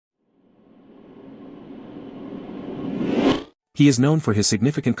He is known for his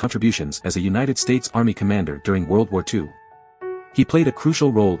significant contributions as a United States Army commander during World War II. He played a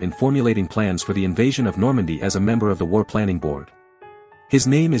crucial role in formulating plans for the invasion of Normandy as a member of the War Planning Board. His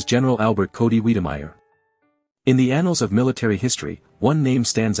name is General Albert Coady Wedemeyer. In the annals of military history, one name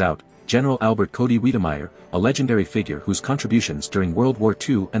stands out, General Albert Coady Wedemeyer, a legendary figure whose contributions during World War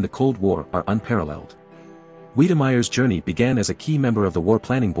II and the Cold War are unparalleled. Wedemeyer's journey began as a key member of the War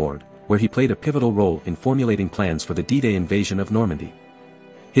Planning Board, where he played a pivotal role in formulating plans for the D-Day invasion of Normandy.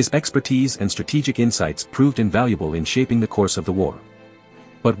 His expertise and strategic insights proved invaluable in shaping the course of the war.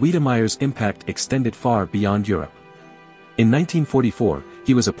 But Wedemeyer's impact extended far beyond Europe. In 1944,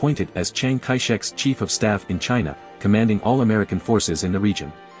 he was appointed as Chiang Kai-shek's Chief of Staff in China, commanding all American forces in the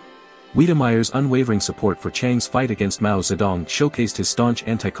region. Wedemeyer's unwavering support for Chiang's fight against Mao Zedong showcased his staunch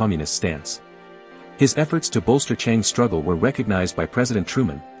anti-communist stance. His efforts to bolster Chiang's struggle were recognized by President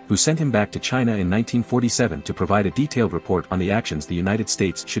Truman, who sent him back to China in 1947 to provide a detailed report on the actions the United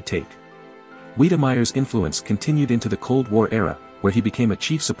States should take. Wedemeyer's influence continued into the Cold War era, where he became a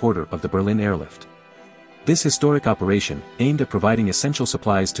chief supporter of the Berlin airlift. This historic operation, aimed at providing essential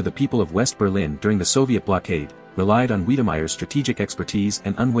supplies to the people of West Berlin during the Soviet blockade, relied on Wedemeyer's strategic expertise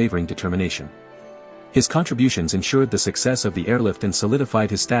and unwavering determination. His contributions ensured the success of the airlift and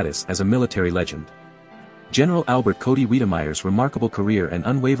solidified his status as a military legend. General Albert Coady Wedemeyer's remarkable career and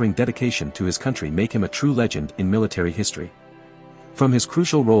unwavering dedication to his country make him a true legend in military history. From his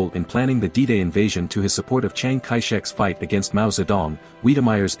crucial role in planning the D-Day invasion to his support of Chiang Kai-shek's fight against Mao Zedong,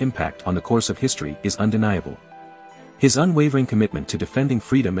 Wedemeyer's impact on the course of history is undeniable. His unwavering commitment to defending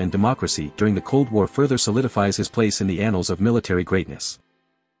freedom and democracy during the Cold War further solidifies his place in the annals of military greatness.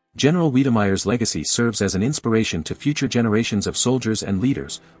 General Wedemeyer's legacy serves as an inspiration to future generations of soldiers and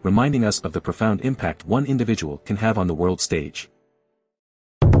leaders, reminding us of the profound impact one individual can have on the world stage.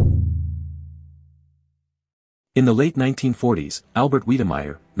 In the late 1940s, Albert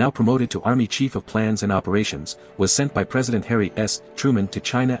Wedemeyer, now promoted to Army Chief of Plans and Operations, was sent by President Harry S. Truman to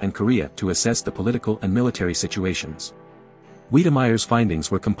China and Korea to assess the political and military situations. Wedemeyer's findings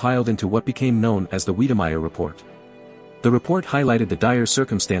were compiled into what became known as the Wedemeyer Report. The report highlighted the dire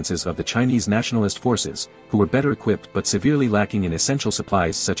circumstances of the Chinese nationalist forces, who were better equipped but severely lacking in essential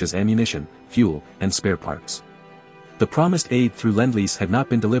supplies such as ammunition, fuel, and spare parts. The promised aid through Lend-Lease had not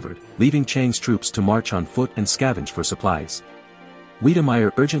been delivered, leaving Chiang's troops to march on foot and scavenge for supplies.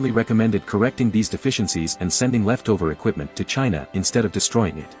 Wedemeyer urgently recommended correcting these deficiencies and sending leftover equipment to China instead of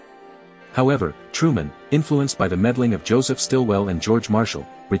destroying it. However, Truman, influenced by the meddling of Joseph Stilwell and George Marshall,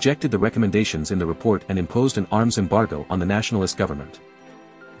 rejected the recommendations in the report and imposed an arms embargo on the nationalist government.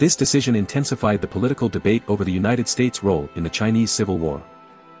 This decision intensified the political debate over the United States' role in the Chinese Civil War.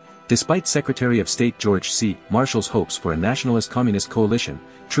 Despite Secretary of State George C. Marshall's hopes for a nationalist-communist coalition,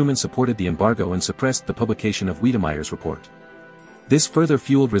 Truman supported the embargo and suppressed the publication of Wedemeyer's report. This further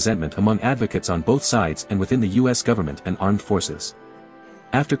fueled resentment among advocates on both sides and within the U.S. government and armed forces.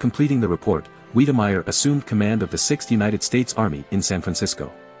 After completing the report, Wedemeyer assumed command of the 6th United States Army in San Francisco.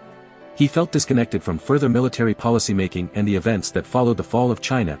 He felt disconnected from further military policymaking and the events that followed the fall of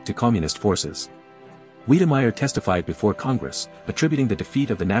China to communist forces. Wedemeyer testified before Congress, attributing the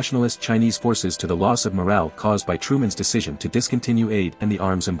defeat of the nationalist Chinese forces to the loss of morale caused by Truman's decision to discontinue aid and the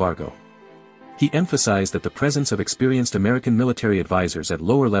arms embargo. He emphasized that the presence of experienced American military advisors at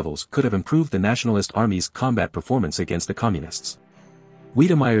lower levels could have improved the nationalist army's combat performance against the communists.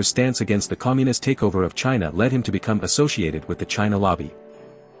 Wedemeyer's stance against the communist takeover of China led him to become associated with the China lobby.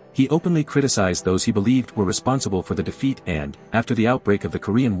 He openly criticized those he believed were responsible for the defeat and, after the outbreak of the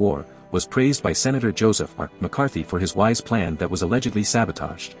Korean War, was praised by Senator Joseph R. McCarthy for his wise plan that was allegedly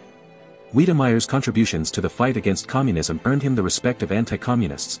sabotaged. Wedemeyer's contributions to the fight against communism earned him the respect of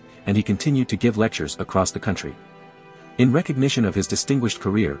anti-communists, and he continued to give lectures across the country. In recognition of his distinguished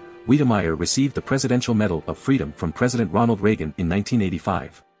career, Wedemeyer received the Presidential Medal of Freedom from President Ronald Reagan in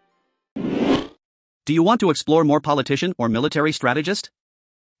 1985. Do you want to explore more politician or military strategist?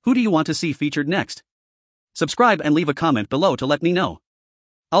 Who do you want to see featured next? Subscribe and leave a comment below to let me know.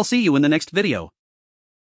 I'll see you in the next video.